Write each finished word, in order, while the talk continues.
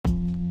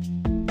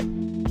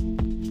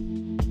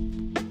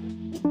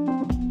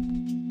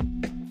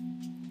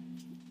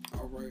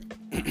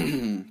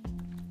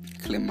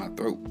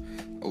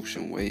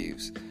Ocean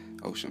Waves,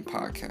 Ocean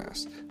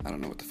Podcast. I don't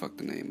know what the fuck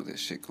the name of this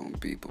shit gonna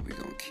be, but we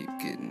gonna keep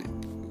getting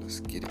it. Let's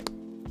get it.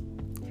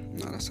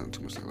 No, that sounds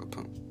too much like a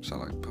pump.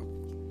 Sound like pump.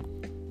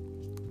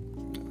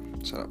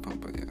 Yeah, shout out pump,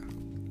 but yeah,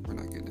 we're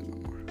not getting it no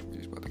more. We're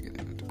just about to get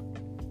into it.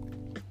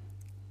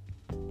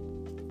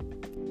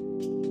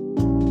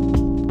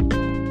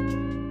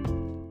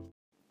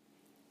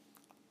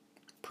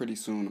 Pretty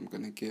soon I'm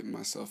gonna give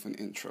myself an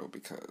intro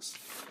because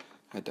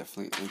I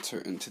definitely enter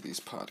into these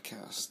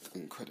podcasts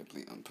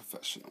incredibly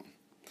unprofessional.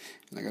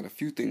 And I got a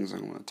few things I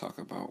want to talk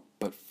about.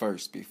 But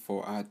first,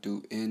 before I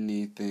do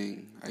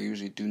anything, I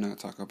usually do not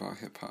talk about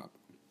hip-hop.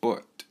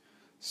 But,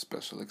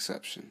 special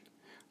exception,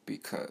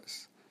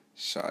 because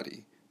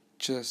Shotty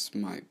just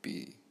might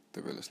be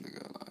the realest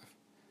nigga alive.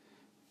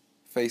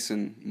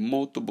 Facing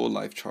multiple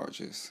life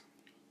charges.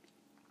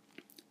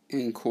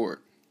 In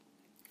court,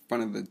 in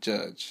front of the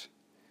judge,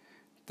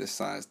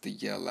 decides to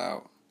yell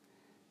out,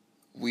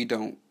 "We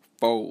don't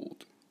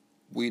fold,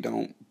 we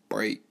don't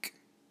break,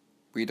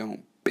 we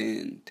don't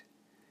bend.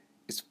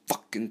 It's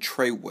fucking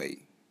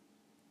Treyway."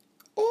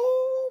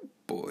 Oh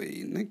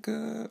boy,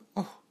 nigga.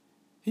 Oh,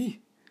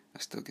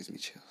 that still gives me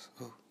chills.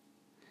 Oh.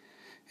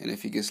 And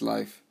if he gets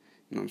life,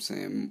 you know what I'm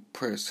saying,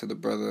 prayers to the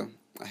brother.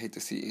 I hate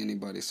to see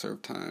anybody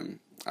serve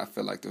time. I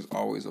feel like there's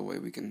always a way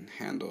we can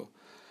handle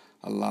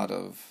a lot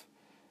of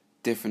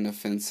different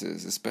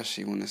offenses,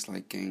 especially when it's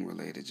like gang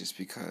related, just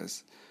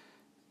because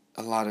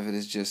a lot of it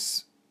is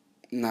just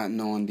not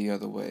knowing the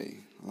other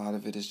way. A lot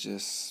of it is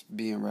just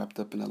being wrapped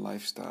up in a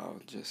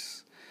lifestyle,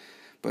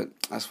 but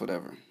that's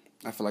whatever.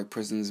 I feel like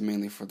prison is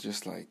mainly for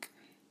just like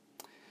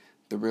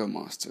the real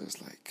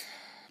monsters, like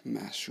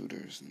mass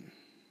shooters and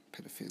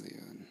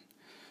pedophilia and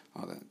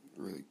all that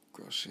really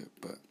gross shit.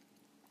 But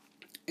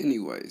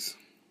anyways,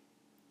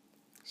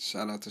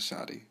 shout out to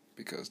Shotty,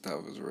 because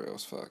that was real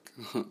as fuck.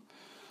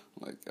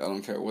 Like, I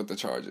don't care what the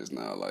charge is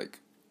now, like,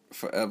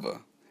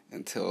 forever,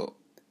 until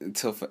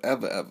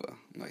forever, ever,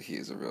 like, he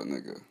is a real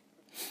nigga.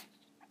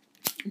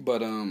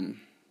 But,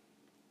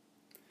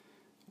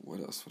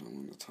 what else would I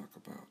want to talk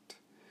about?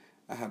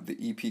 I have the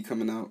EP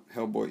coming out,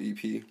 Hellboy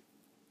EP.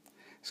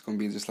 It's going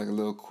to be just like a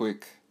little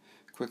quick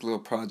little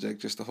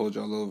project just to hold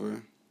y'all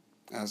over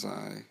as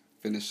I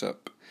finish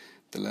up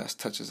the last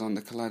touches on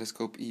the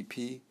Kaleidoscope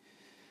EP,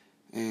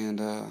 and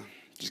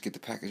just get the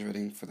package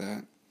ready for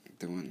that,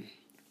 doing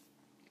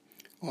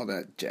all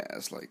that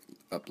jazz, like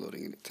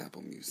uploading it to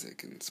Apple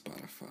Music and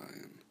Spotify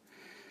and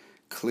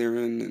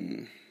clearing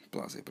and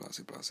blase.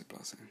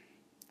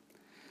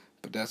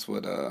 But that's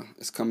what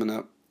is coming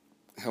up.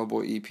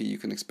 Hellboy EP, you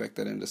can expect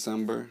that in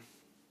December.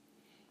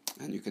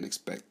 And you can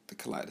expect the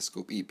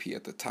Kaleidoscope EP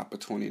at the top of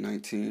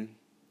 2019.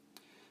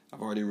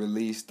 I've already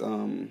released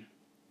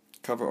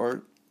cover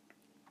art.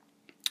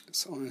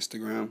 It's on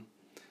Instagram,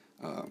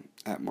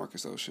 at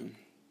Marcus Ocean.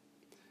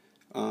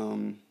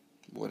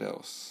 What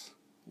else?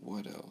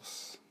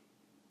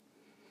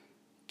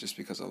 Just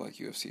because I like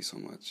UFC so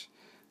much,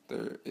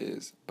 there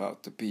is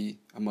about to be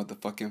a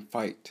motherfucking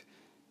fight.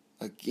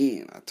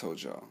 Again, I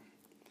told y'all.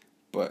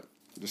 But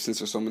since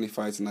there's so many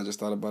fights and I just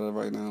thought about it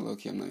right now,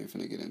 low-key, I'm not even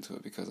finna get into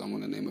it because I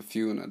want to name a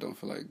few and I don't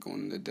feel like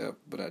going into depth,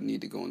 but I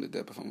need to go into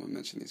depth if I'm going to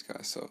mention these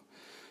guys. So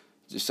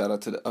just shout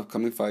out to the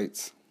upcoming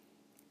fights.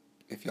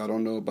 If y'all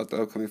don't know about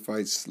the upcoming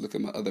fights, look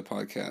at my other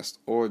podcast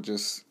or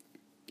just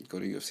go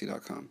to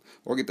UFC.com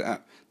or get the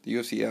app. The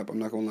UFC app, I'm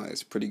not going to lie,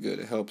 it's pretty good.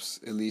 It helps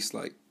at least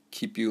like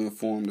keep you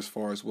informed as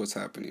far as what's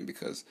happening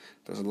because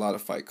there's a lot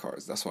of fight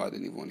cards. That's why I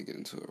didn't even want to get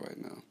into it right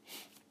now.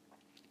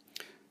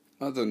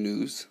 Other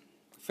news,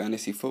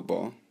 fantasy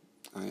football.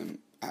 I am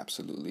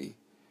absolutely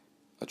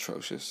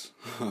atrocious.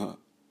 I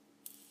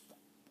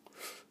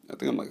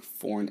think I'm like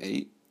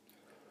 4-8.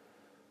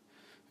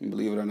 And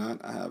believe it or not,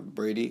 I have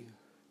Brady,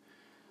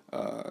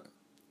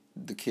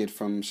 the kid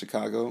from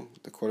Chicago,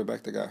 the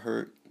quarterback that got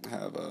hurt. I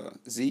have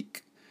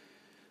Zeke,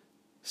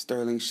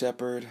 Sterling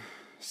Shepard,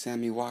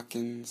 Sammy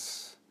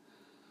Watkins.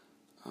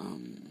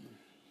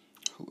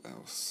 Who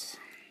else?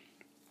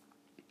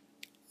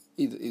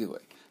 Either way,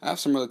 I have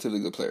some relatively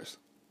good players,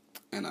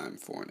 and I'm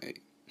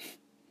 4-8.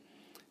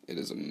 It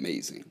is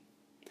amazing,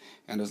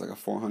 and there's like a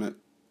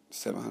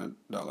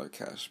 $400-$700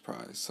 cash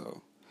prize.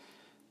 So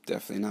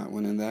definitely not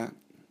winning that.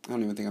 I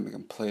don't even think I'm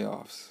making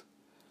playoffs,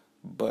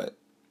 but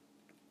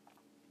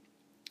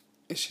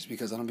it's just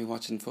because I don't be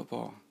watching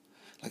football.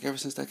 Like, ever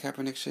since that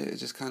Kaepernick shit, it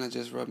just kind of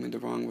just rubbed me the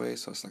wrong way.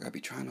 So it's like I be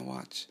trying to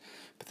watch,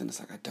 but then it's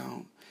like I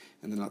don't.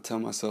 And then I'll tell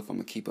myself I'm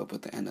going to keep up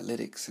with the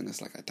analytics, and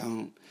it's like I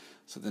don't.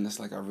 So then it's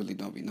like I really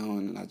don't be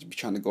knowing, and I just be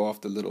trying to go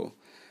off the little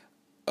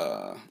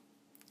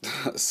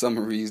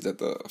summaries that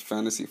the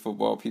fantasy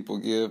football people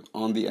give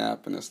on the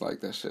app, and it's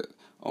like that shit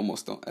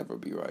almost don't ever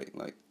be right.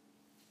 Like,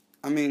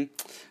 I mean,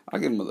 I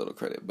give them a little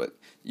credit, but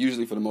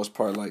usually for the most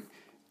part, like,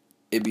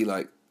 it'd be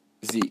like,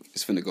 Zeke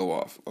is finna go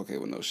off. Okay,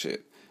 well, no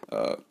shit.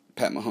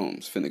 Pat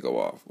Mahomes finna go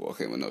off. Well,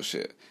 okay, well, no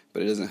shit.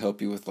 But it doesn't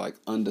help you with, like,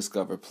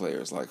 undiscovered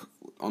players. Like,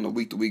 on a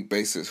week-to-week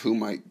basis, who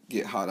might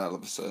get hot all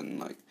of a sudden.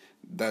 Like,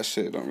 that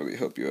shit don't really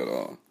help you at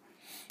all.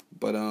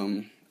 But,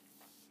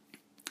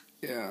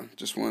 yeah,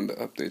 just wanted to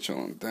update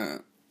y'all on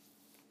that.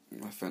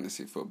 my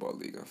fantasy football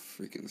league. I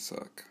freaking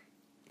suck.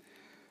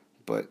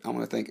 But I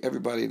want to thank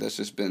everybody that's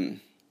just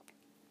been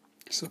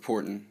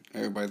supporting,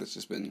 everybody that's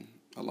just been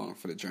along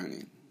for the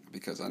journey,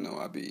 because I know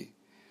I be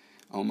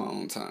on my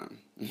own time.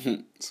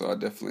 So I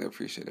definitely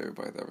appreciate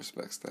everybody that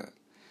respects that.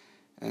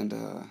 And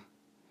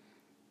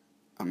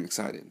I'm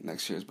excited.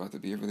 Next year is about to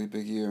be a really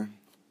big year.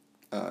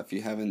 If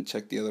you haven't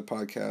checked the other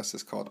podcast,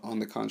 it's called On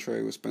the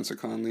Contrary with Spencer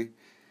Conley.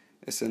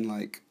 It's in I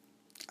want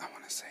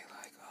to say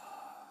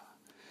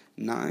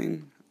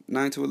 9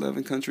 to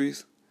 11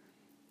 countries.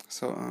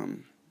 So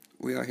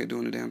we out here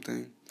doing the damn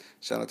thing.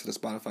 Shout out to the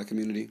Spotify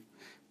community.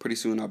 Pretty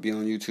soon I'll be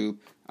on YouTube.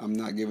 I'm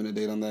not giving a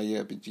date on that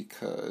yet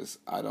because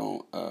I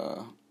don't,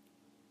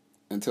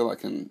 until I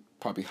can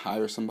probably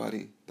hire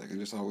somebody that can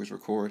just always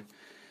record.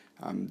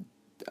 I'm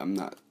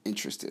not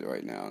interested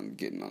right now in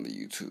getting on the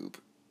YouTube.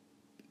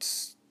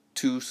 It's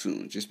too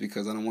soon, just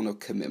because I don't want to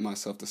commit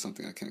myself to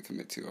something I can't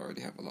commit to. I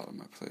already have a lot on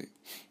my plate.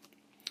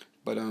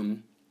 But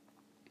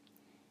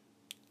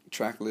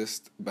track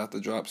list about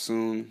to drop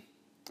soon.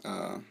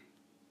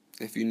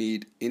 If you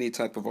need any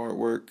type of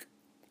artwork,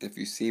 if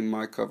you see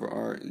my cover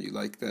art and you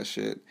like that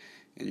shit,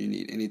 and you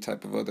need any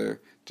type of other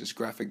just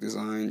graphic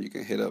design, you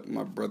can hit up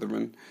my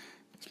brethren.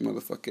 It's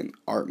motherfucking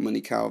Art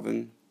Money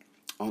Calvin.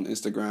 On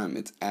Instagram,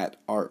 it's at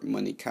Art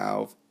Money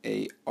Calv,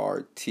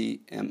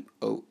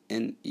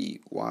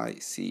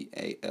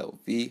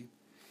 ARTMONEYCALV.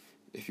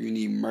 If you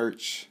need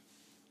merch,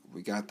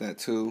 we got that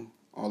too,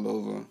 all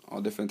over,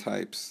 all different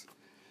types.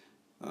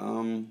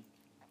 I'm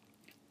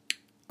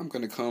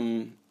gonna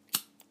come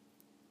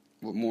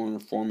with more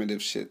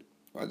informative shit.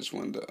 I just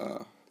wanted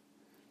to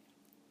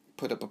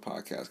put up a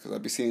podcast because I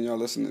be seeing y'all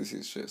listening to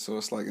this shit. So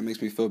it's like, it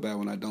makes me feel bad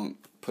when I don't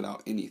put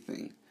out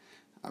anything.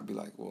 I'd be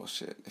like, well,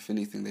 shit, if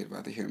anything, they'd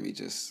rather hear me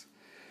just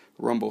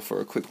rumble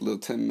for a quick little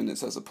 10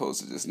 minutes as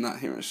opposed to just not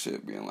hearing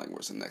shit, being like,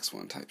 where's the next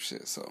one type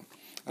shit. So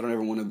I don't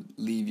ever want to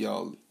leave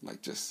y'all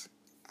like just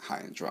high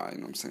and dry, you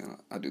know what I'm saying?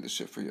 I do this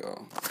shit for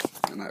y'all,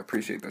 and I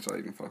appreciate that y'all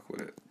even fuck with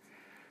it.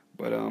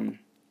 But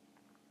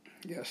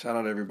yeah, shout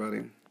out to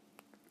everybody,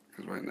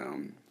 because right now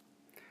I'm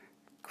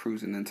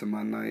cruising into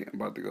my night.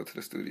 I'm about to go to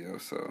the studio,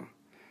 so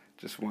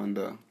just wanted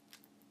to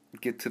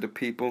get to the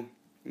people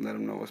and let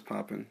them know what's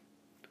popping.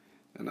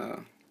 And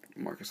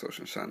Marcus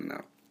Ocean signing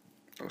out.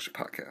 Ocean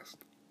Podcast.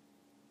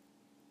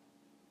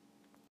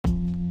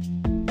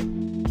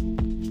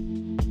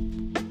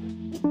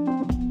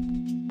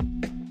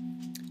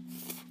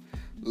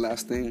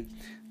 Last thing,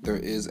 there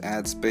is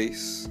ad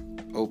space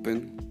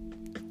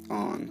open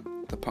on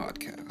the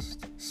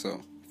podcast.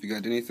 So if you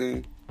got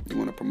anything you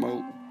want to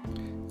promote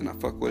and I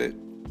fuck with it,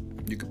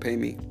 you can pay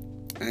me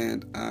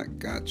and I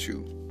got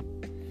you.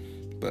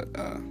 But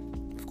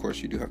of course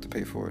you do have to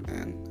pay for it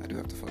and I do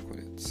have to fuck with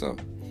it. So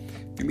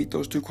if you meet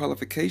those two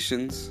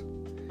qualifications,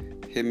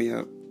 hit me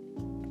up.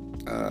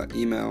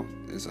 Email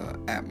is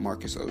at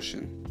Marcus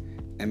Ocean,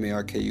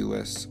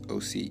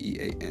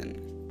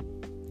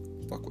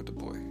 MarkusOcean. Fuck with the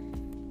boy.